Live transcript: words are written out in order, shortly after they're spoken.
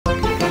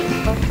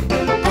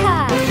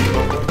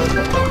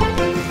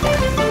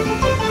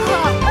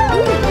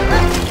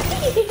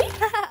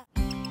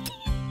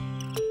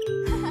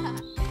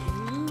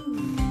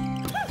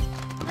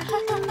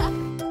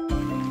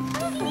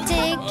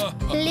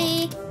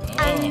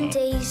and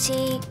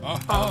Daisy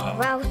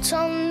are out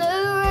on the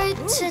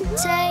road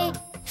today,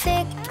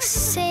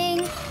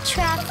 fixing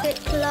traffic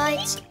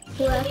lights,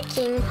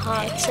 working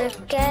hard to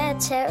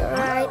get it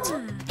right.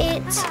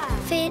 It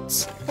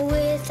fits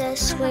with a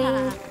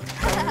swing.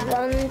 Come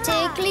on,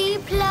 Digley,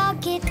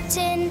 plug it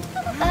in.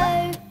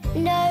 Oh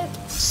no,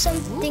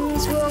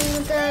 something's wrong.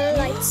 The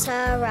lights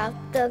are out,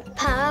 the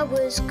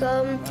power's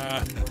gone.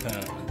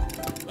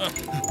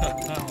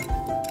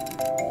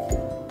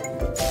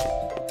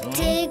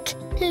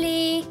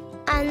 Digley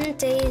and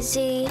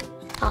Dazey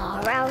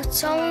are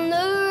out on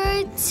the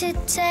road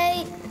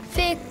today,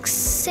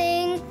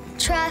 fixing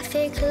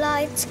traffic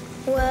lights,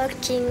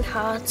 working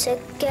hard to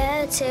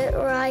get it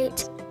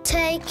right.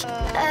 Take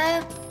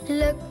a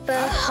look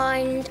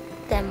behind,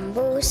 then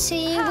we'll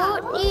see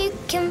what you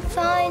can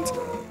find.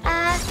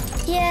 Ah,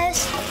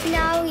 yes,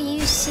 now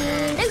you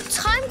see. No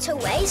time to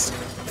waste.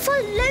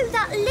 Follow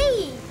that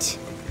lead.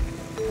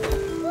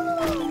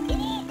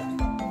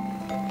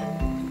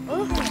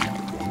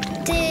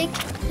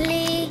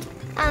 Digley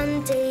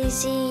and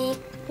Dazey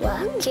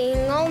working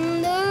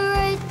on the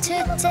road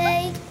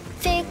today,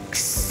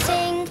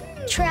 fixing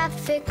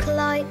traffic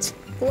lights,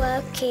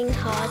 working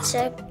hard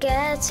to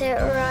get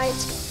it right.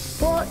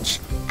 Watch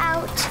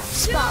out,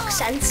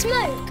 sparks and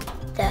smoke.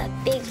 The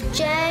big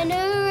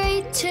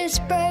generator's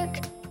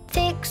broke.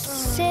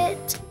 Fix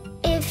it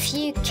if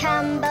you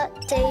can, but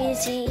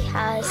Dazey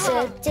has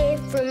a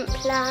different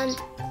plan.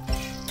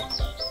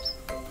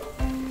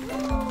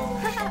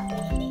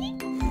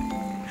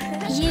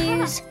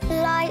 Use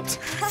light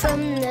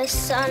from the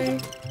sun.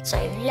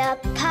 Solar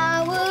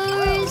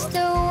power is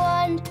the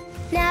one.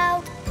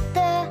 Now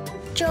the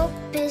job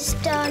is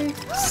done.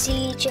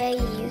 CJ,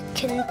 you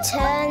can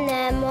turn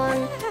them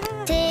on.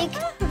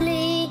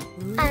 Digley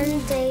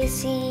and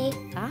Dazey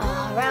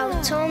are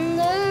out on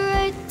the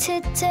road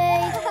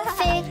today,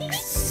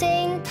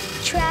 fixing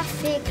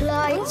traffic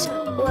lights,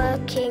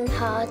 working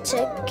hard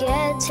to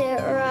get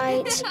it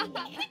right.